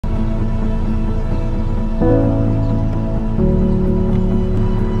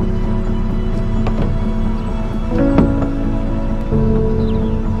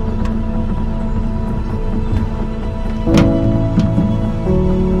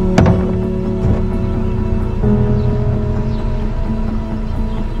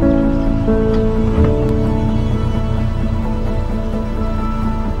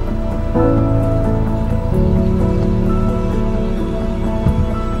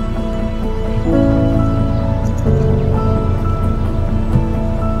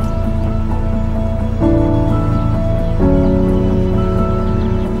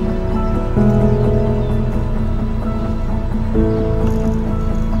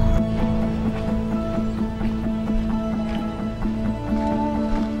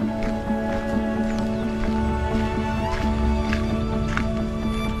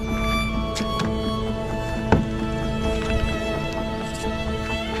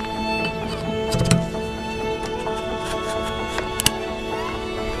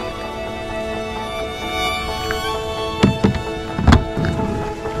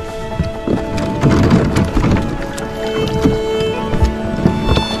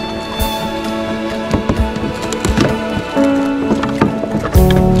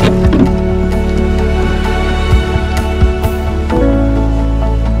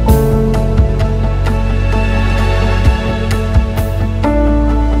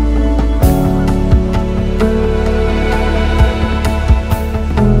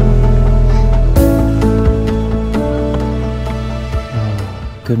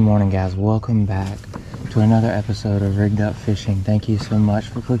Good morning, guys. Welcome back to another episode of Rigged Up Fishing. Thank you so much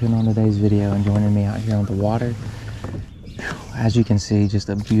for clicking on today's video and joining me out here on the water. As you can see, just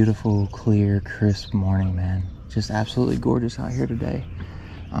a beautiful, clear, crisp morning, man. Just absolutely gorgeous out here today.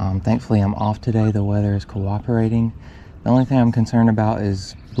 Thankfully, I'm off today. The weather is cooperating. The only thing I'm concerned about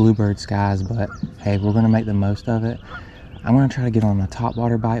is bluebird skies, but hey, we're going to make the most of it. I'm going to try to get on a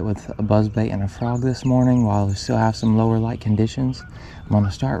topwater bite with a buzzbait and a frog this morning while we still have some lower light conditions. I'm going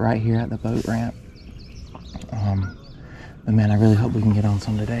to start right here at the boat ramp. But man, I really hope we can get on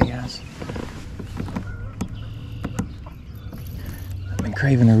some today, guys. I've been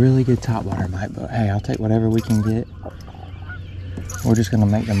craving a really good topwater bite, but hey, I'll take whatever we can get. We're just going to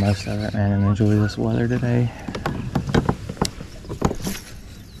make the most of it, man, and enjoy this weather today.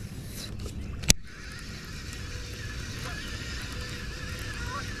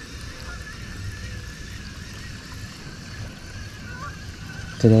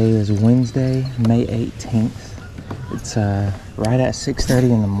 Today is Wednesday, May 18th. It's right at 6:30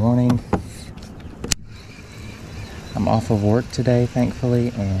 in the morning. I'm off of work today,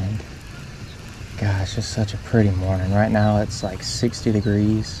 thankfully, and gosh, just such a pretty morning. Right now it's like 60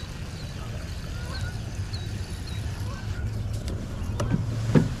 degrees.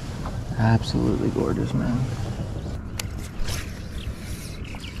 Absolutely gorgeous, man.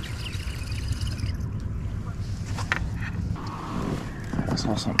 I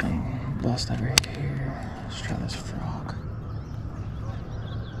saw something bust over here. Let's try this frog.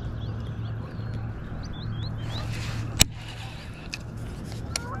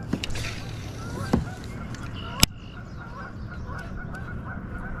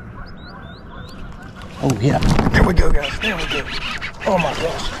 Oh yeah, there we go, guys, there we go. Oh my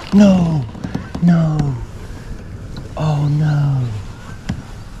gosh, no, no, oh no,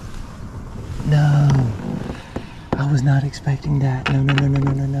 no. I was not expecting that. No, no, no, no,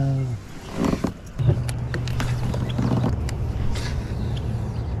 no, no, no.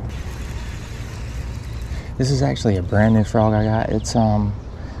 This is actually a brand new frog I got. It's I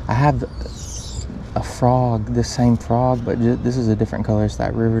have a frog, this same frog, but this is a different color. It's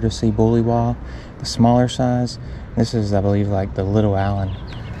that river to sea bullywog, the smaller size. This is, I believe, like the Little Allen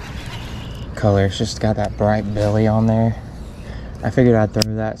color. It's just got that bright belly on there. I figured I'd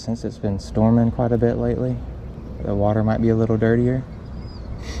throw that since it's been storming quite a bit lately. The water might be a little dirtier.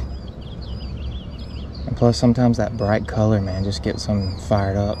 And plus, sometimes that bright color, man, just gets them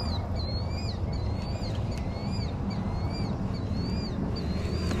fired up.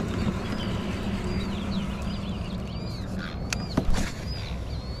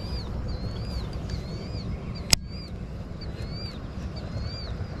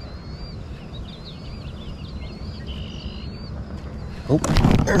 Oh,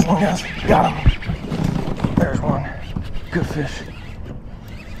 there's one, guys. Got him. There's one. Good fish.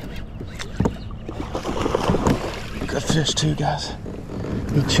 Good fish too, guys.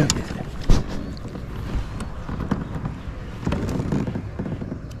 He choked it.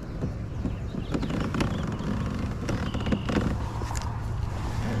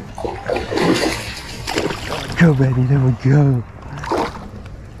 There we go, baby. There we go.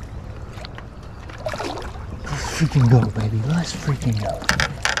 Let's freaking go, baby. Let's freaking go.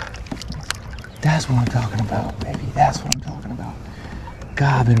 That's what I'm talking about, baby. That's what I'm talking about.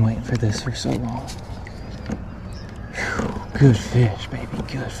 God, I've been waiting for this for so long. Whew. Good fish, baby.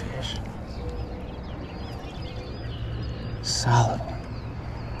 Good fish. Solid one.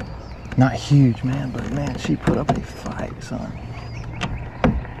 Not huge, man, but man, she put up a fight, son.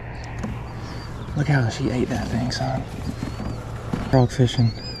 Look how she ate that thing, son. Frog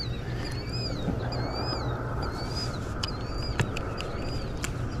fishing.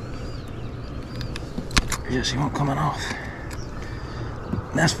 Yeah, she won't coming off.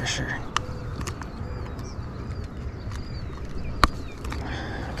 That's for sure.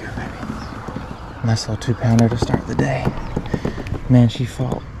 Good, baby. Nice little 2-pounder to start the day. Man, she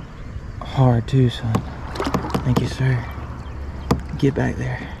fought hard too, son. Thank you, sir. Get back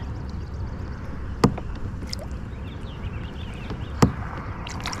there.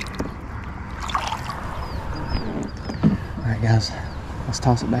 All right, guys. Let's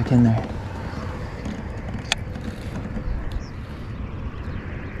toss it back in there.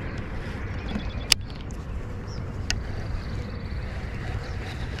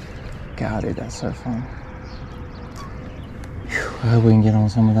 God, dude, that's so fun. Whew, I hope we can get on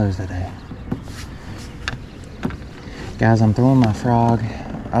some of those today. Guys, I'm throwing my frog.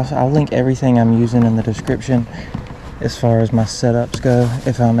 I'll link everything I'm using in the description as far as my setups go,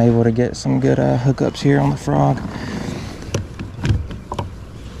 if I'm able to get some good hookups here on the frog.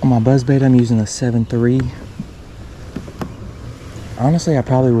 On my buzzbait, I'm using a 7.3. Honestly, I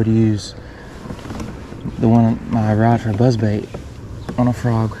probably would use the one, my rod for buzzbait on a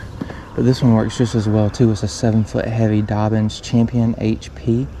frog, but this one works just as well too. It's a 7-foot heavy Dobbins Champion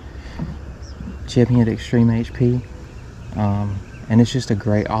HP, Champion Extreme HP, and it's just a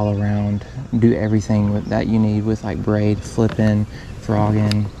great all-around, do everything that you need with like braid, flipping,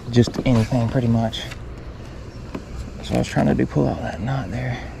 frogging, just anything pretty much. So I was trying to pull out that knot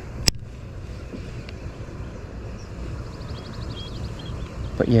there.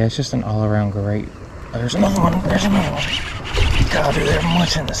 But yeah, it's just an all-around great. Oh, there's another one. There's another one. God, dude, they're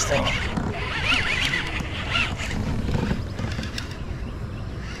munching this thing.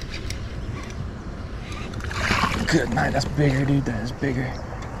 Good night. That's bigger, dude. That is bigger.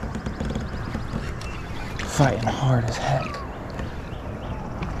 Fighting hard as heck.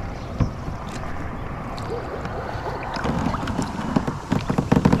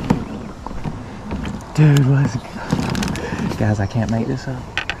 Dude, let's go. Guys, I can't make this up.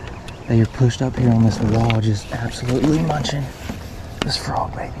 They are pushed up here on this wall, just absolutely munching this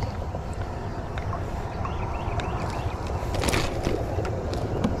frog, baby.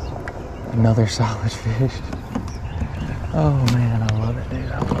 Another solid fish. Oh man, I love it,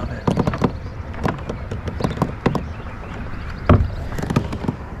 dude. I love it.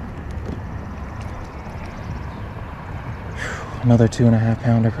 Another 2.5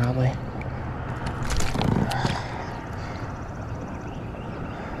 pounder probably.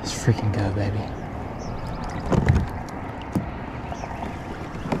 Let's freaking go, baby.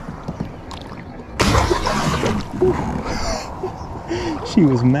 She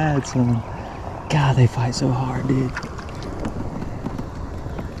was mad, son. God, they fight so hard, dude.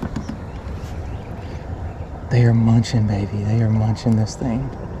 They are munching, baby. They are munching this thing.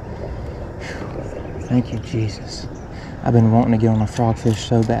 Thank you, Jesus. I've been wanting to get on a frogfish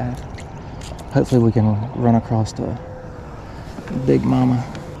so bad. Hopefully we can run across the big mama.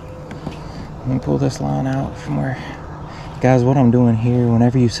 Let me pull this line out from where... Guys, what I'm doing here,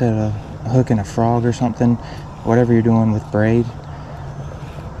 whenever you set a hook in a frog or something, whatever you're doing with braid,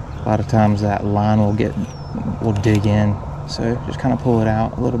 a lot of times that line will dig in. So just kind of pull it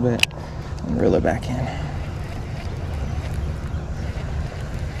out a little bit and reel it back in.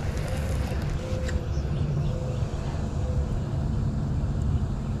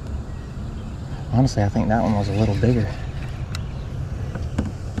 Honestly, I think that one was a little bigger.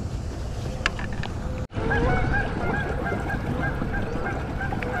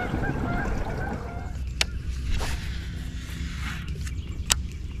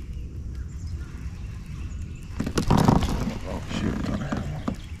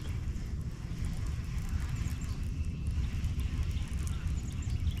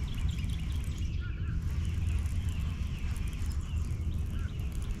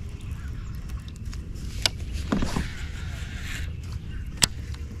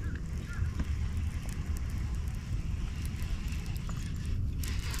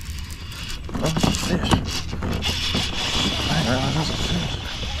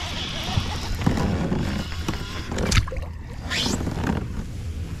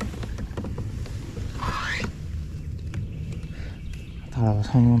 I was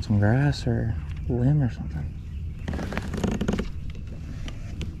hung on some grass or limb or something.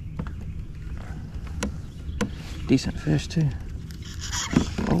 Decent fish too.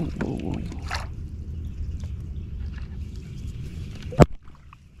 Oh, whoa, whoa.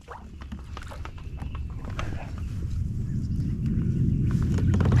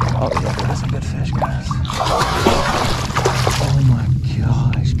 Oh yeah, that's a good fish, guys. Oh my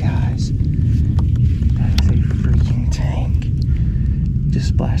gosh, guys. That is a freaking tank. Just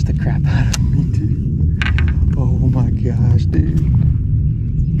splashed the crap out of me, dude. Oh my gosh,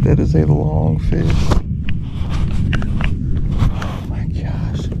 dude. That is a long fish. Oh my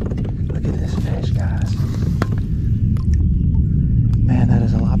gosh. Look at this fish, guys. Man, that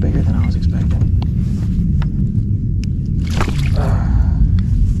is a lot bigger than I was expecting.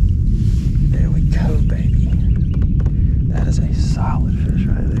 There we go, baby. That is a solid fish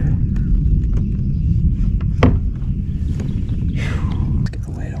right there.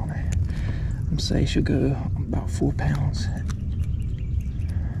 Say she'll go about 4 pounds.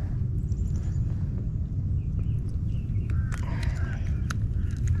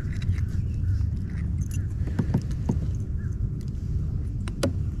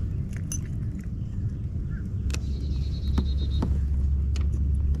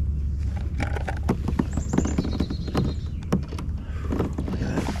 Look at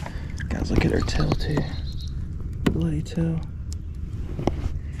that. Guys, look at her tail too. Bloody tail.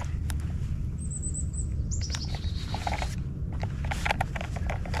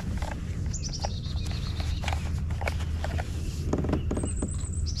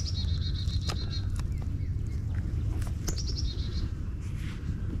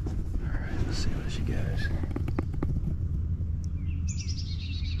 she goes.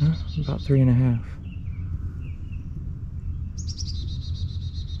 Huh? About 3.5.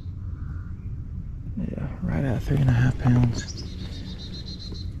 Yeah, right at 3.5 pounds.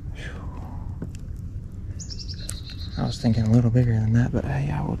 I was thinking a little bigger than that, but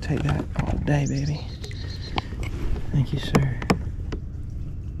hey, I will take that all day, baby. Thank you, sir.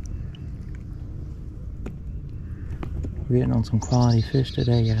 We're getting on some quality fish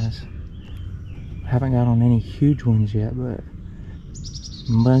today, guys. Haven't got on any huge ones yet, but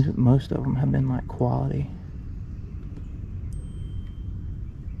most of them have been like quality.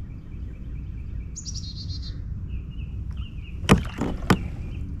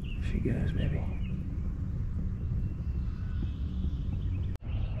 She goes, baby.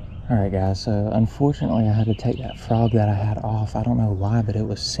 Alright guys, so unfortunately I had to take that frog that I had off. I don't know why, but it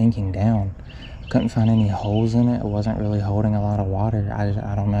was sinking down. Couldn't find any holes in it. It wasn't really holding a lot of water.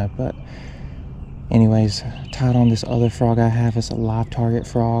 I don't know, but anyways, tied on this other frog I have. It's a live target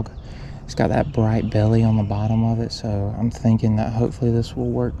frog. It's got that bright belly on the bottom of it, so I'm thinking that hopefully this will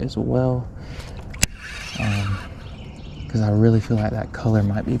work as well. Because I really feel like that color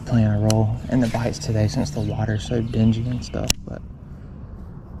might be playing a role in the bites today since the water's so dingy and stuff. But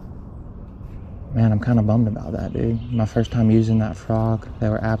man, I'm kind of bummed about that, dude. My first time using that frog, they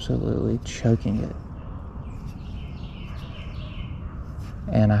were absolutely choking it.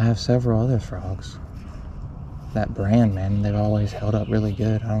 And I have several other frogs. That brand, man, they've always held up really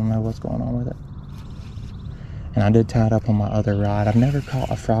good. I don't know what's going on with it. And I did tie it up on my other rod. I've never caught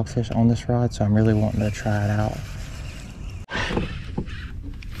a frogfish on this rod, so I'm really wanting to try it out.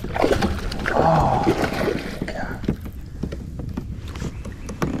 Oh, God.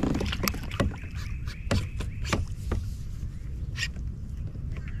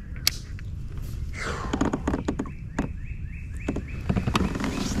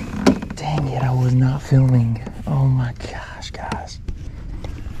 Dang it, I was not filming. Oh my gosh, guys.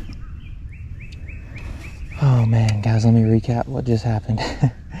 Oh man, guys, let me recap what just happened.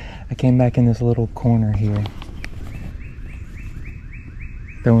 I came back in this little corner here,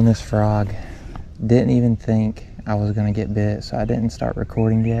 throwing this frog. Didn't even think I was gonna get bit, so I didn't start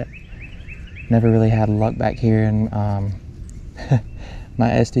recording yet. Never really had luck back here, and my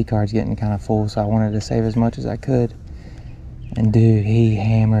SD card's getting kind of full, so I wanted to save as much as I could. And dude, he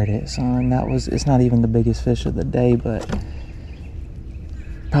hammered it, son. It's not even the biggest fish of the day, but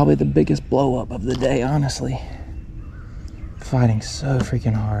probably the biggest blow up of the day, honestly. Fighting so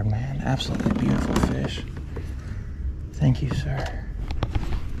freaking hard, man. Absolutely beautiful fish. Thank you, sir.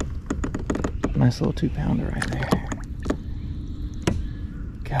 Nice little 2-pounder right there.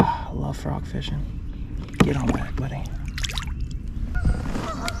 God, I love frog fishing. Get on back, buddy.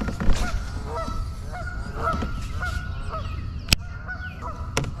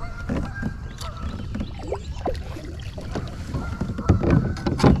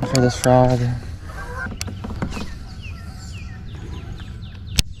 For this frog.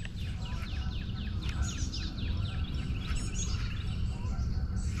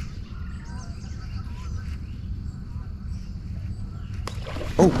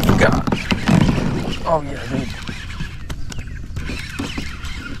 Oh God. Oh yeah, dude.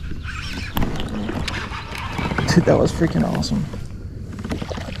 Dude, that was freaking awesome.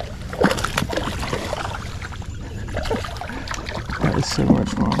 That is so much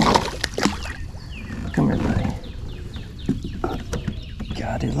fun. Come here, buddy.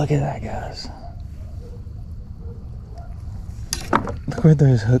 God, dude, look at that, guys. Look where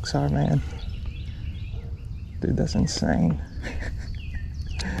those hooks are, man. Dude, that's insane.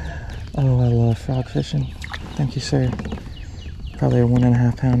 Oh, I love frog fishing. Thank you, sir. Probably a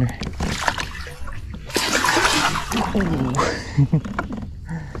 1.5 pounder.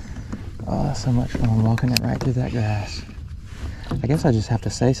 Oh, that's so much fun walking it right through that grass. I guess I just have to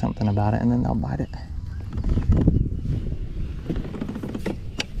say something about it and then they'll bite it.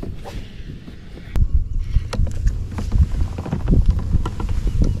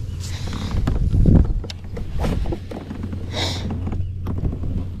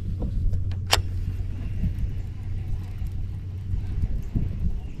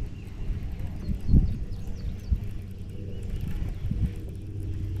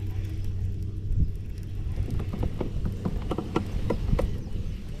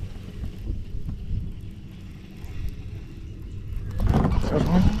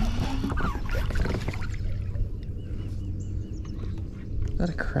 Is that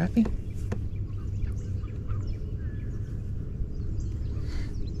a crappie?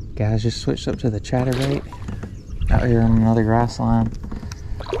 Guys, just switched up to the chatterbait out here on another grass line.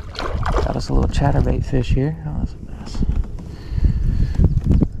 Got us a little chatterbait fish here. Oh, that's a bass.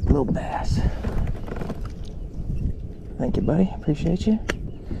 Little bass. Thank you, buddy. Appreciate you.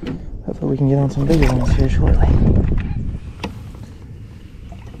 Hopefully we can get on some bigger ones here shortly.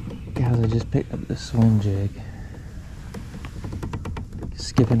 Guys, I just picked up the swim jig.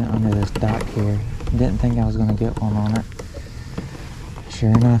 Skipping it under this dock here. Didn't think I was going to get one on it. Sure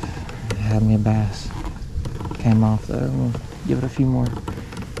enough, it had me a bass. Came off though. We'll give it a few more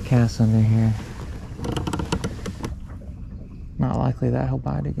casts under here. Not likely that he'll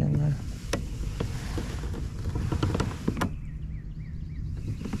bite again though.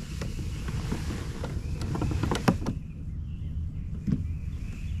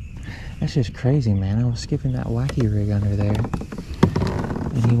 That's just crazy, man. I was skipping that wacky rig under there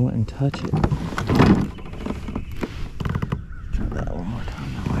and he wouldn't touch it. Try that one more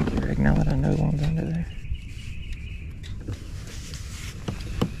time, that wacky rig, now that I know one's under there.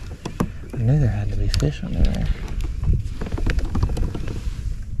 I knew there had to be fish under there.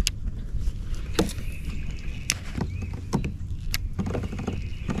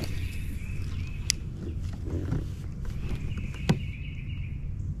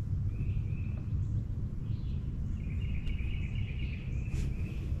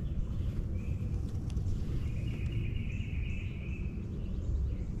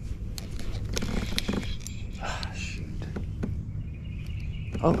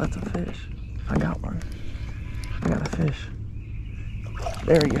 Oh, that's a fish. I got one. I got a fish.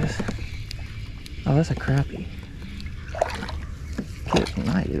 There he is. Oh, that's a crappie. Good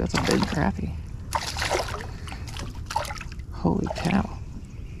night, dude. That's a big crappie. Holy cow.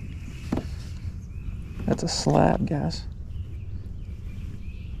 That's a slab, guys.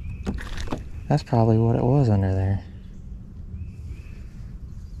 That's probably what it was under there.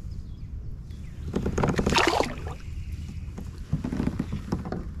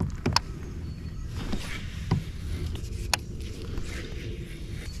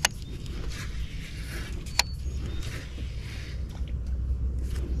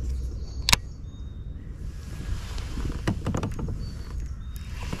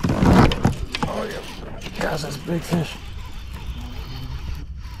 Guys, that's a big fish.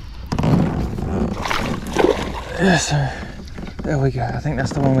 Yes, sir. There we go. I think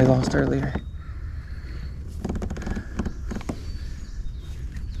that's the one we lost earlier.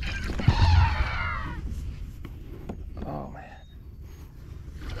 Oh, man.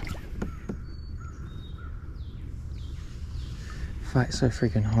 Fight so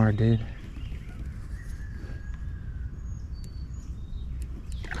freaking hard, dude.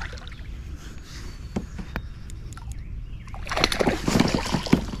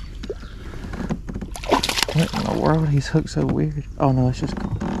 What in the world? He's hooked so weird. Oh no, it's just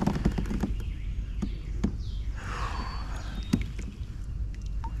gone.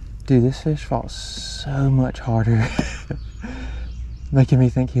 Dude, this fish fought so much harder. Making me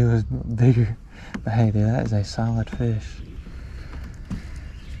think he was bigger. But hey, dude, that is a solid fish.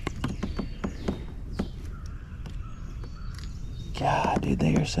 God, dude,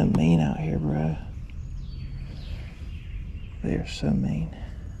 they are so mean out here, bro. They are so mean.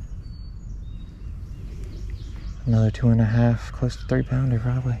 Another 2.5, close to 3 pounder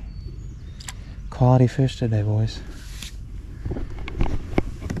probably. Quality fish today, boys.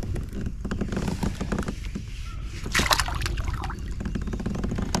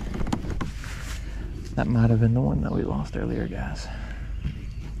 That might have been the one that we lost earlier, guys.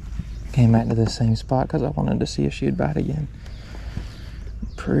 Came back to this same spot because I wanted to see if she'd bite again.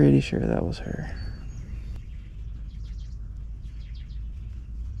 I'm pretty sure that was her.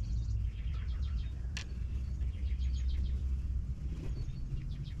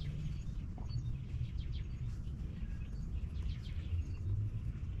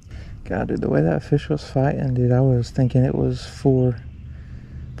 God, dude, the way that fish was fighting, dude, I was thinking it was 4,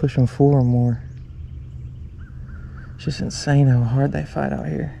 pushing 4 or more. It's just insane how hard they fight out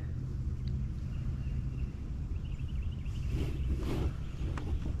here.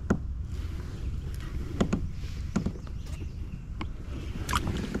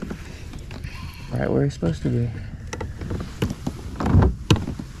 Right where he's supposed to be.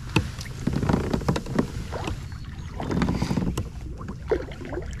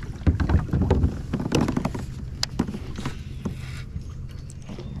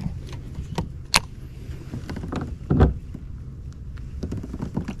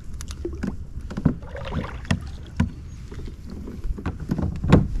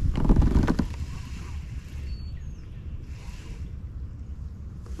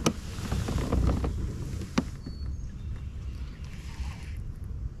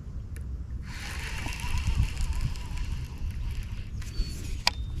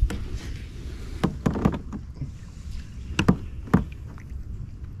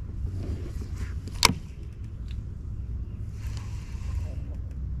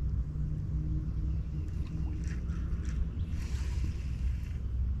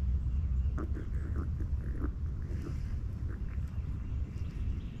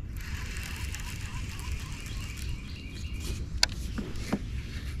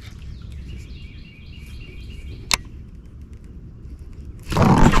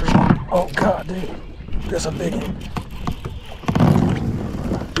 God, dude. That's a big one.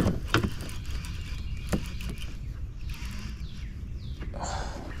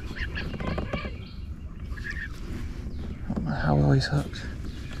 I don't know how well he's hooked.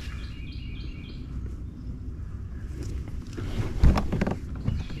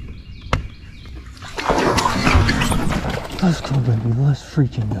 Let's go, baby. Let's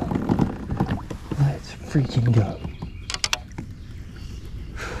freaking go. Let's freaking go.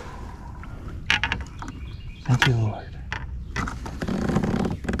 Thank you, Lord.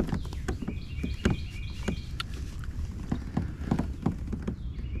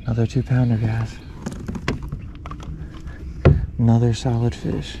 Another 2-pounder, guys. Another solid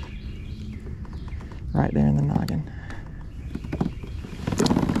fish. Right there in the noggin.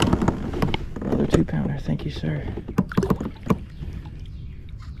 Another 2-pounder. Thank you, sir.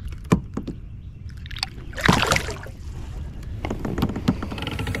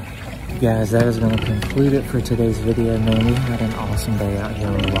 Guys, that is going to conclude it for today's video. Man, we had an awesome day out here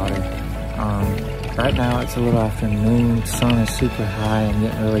on the water. Right now it's a little afternoon, sun is super high and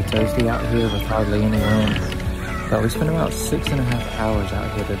getting really toasty out here with hardly any wind. But we spent about 6.5 hours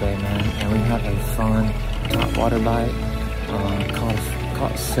out here today, man, and we had a fun topwater bite.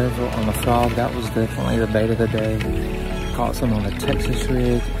 Caught several on the frog. That was definitely the bait of the day. Caught some on the Texas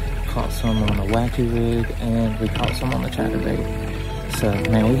rig, caught some on the wacky rig, and we caught some on the Chatterbait. So,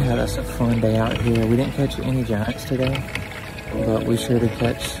 man, we had us a fun day out here. We didn't catch any giants today, but we sure did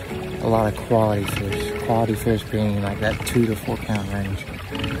catch a lot of quality fish. Quality fish being like that 2 to 4 pound range.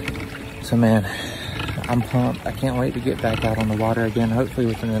 So, man, I'm pumped. I can't wait to get back out on the water again, hopefully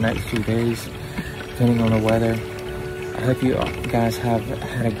within the next few days, depending on the weather. I hope you guys have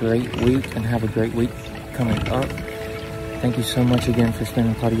had a great week and have a great week coming up. Thank you so much again for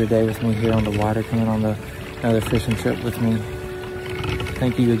spending part of your day with me here on the water, coming on another fishing trip with me.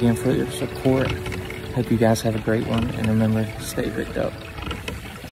 Thank you again for your support. Hope you guys have a great one, and remember, stay rigged up.